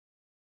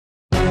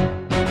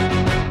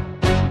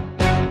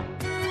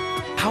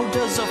How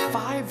does a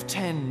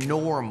 5'10"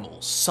 normal,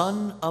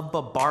 son of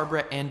a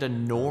Barbara and a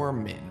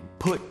Norman,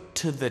 put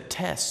to the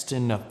test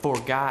in a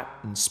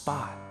forgotten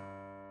spot?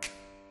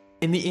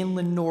 In the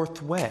inland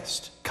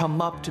northwest,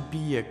 come up to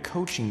be a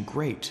coaching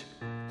great,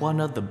 one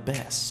of the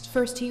best.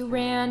 First he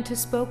ran to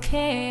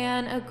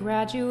Spokane, a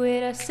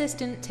graduate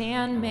assistant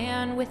tan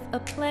man with a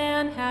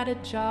plan, had a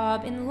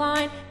job in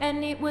line,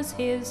 and it was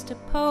his to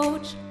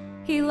poach.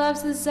 He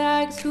loves the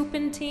Zags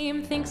hooping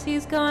team, thinks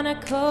he's gonna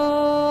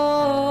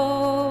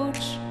coach.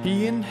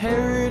 He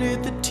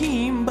inherited the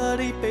team,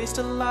 but he faced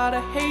a lot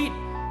of hate.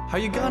 How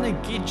you gonna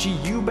get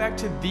GU back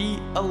to the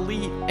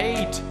Elite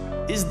Eight?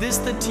 Is this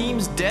the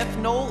team's death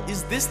knell?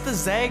 Is this the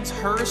Zags'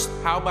 hearse?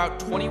 How about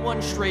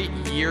 21 straight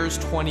years,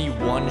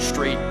 21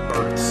 straight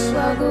births?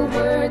 Well, the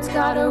words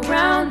got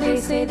around, they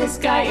say this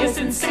guy is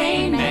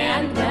insane,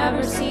 man.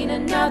 Never seen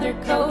another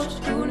coach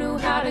who knew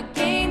how to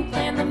game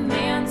plan. The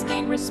man's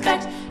gained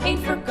respect,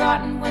 ain't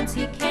forgotten whence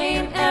he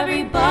came.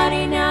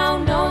 Everybody now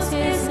knows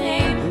his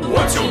name.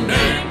 What's your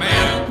name,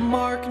 man?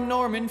 Mark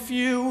Norman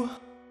Few.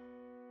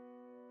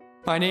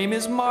 My name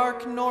is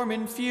Mark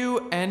Norman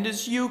Few, and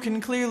as you can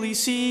clearly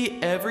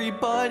see,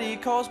 everybody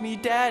calls me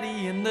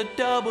Daddy in the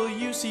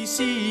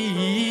WCC.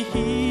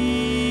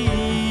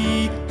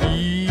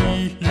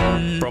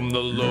 From the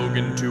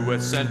Logan to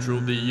West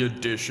Central, the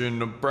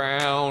addition of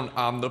Brown,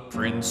 I'm the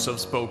Prince of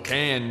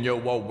Spokane, yo,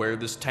 I'll wear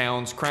this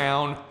town's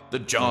crown. The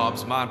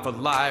job's mine for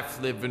life,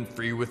 living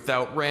free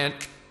without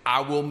rent.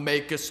 I will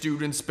make a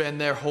student spend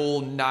their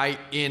whole night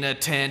in a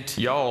tent.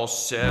 Y'all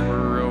said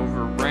we're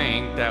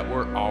overranked, that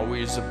we're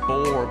always a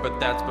bore, but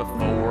that's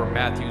before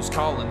Matthews,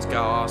 Collins,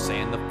 Goss,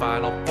 and the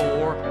Final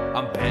Four.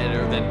 I'm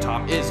better than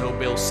Tom Izzo,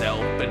 Bill Self,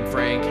 and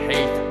Frank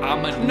Haith.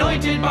 I'm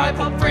anointed by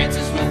Pope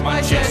Francis with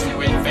my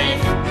Jesuit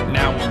faith.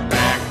 Now we're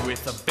back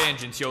with a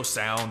vengeance, yo,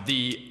 sound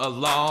the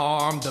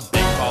alarm. The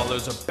big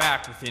ballers are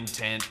back with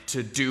intent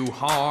to do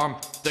harm.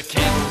 The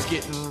candle's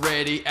getting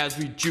ready as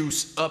we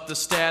juice up the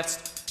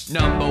stats.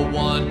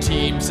 #1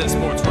 team, says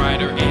sports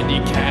writer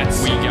Andy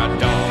Katz. We got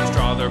Dom,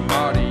 Strother,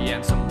 Marty,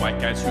 and some white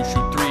guys who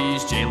shoot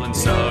threes. Jalen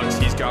Suggs,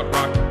 he's got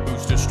rocket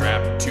booster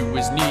strapped to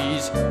his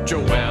knees.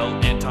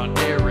 Joel, Anton,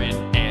 Aaron,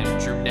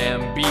 Andrew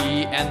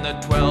Nemby, and the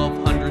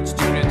 1,200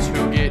 students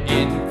who get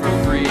in for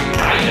free.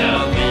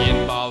 Ellie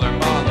and Baller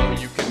Malo,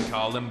 you can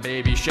call him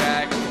Baby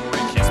Shaq.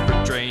 Corey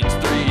Kispert drains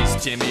threes,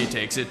 Timmy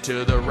takes it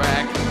to the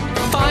rack.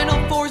 Final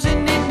Four's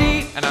in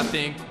Indy, and I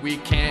think we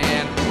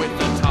can, with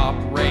the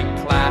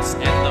top-ranked class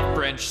and the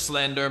French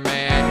Slender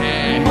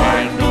Man.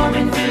 Mark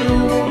Norman Few,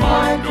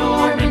 Mark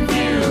Norman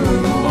Few,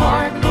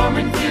 Mark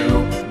Norman Few,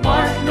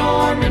 Mark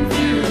Norman Few.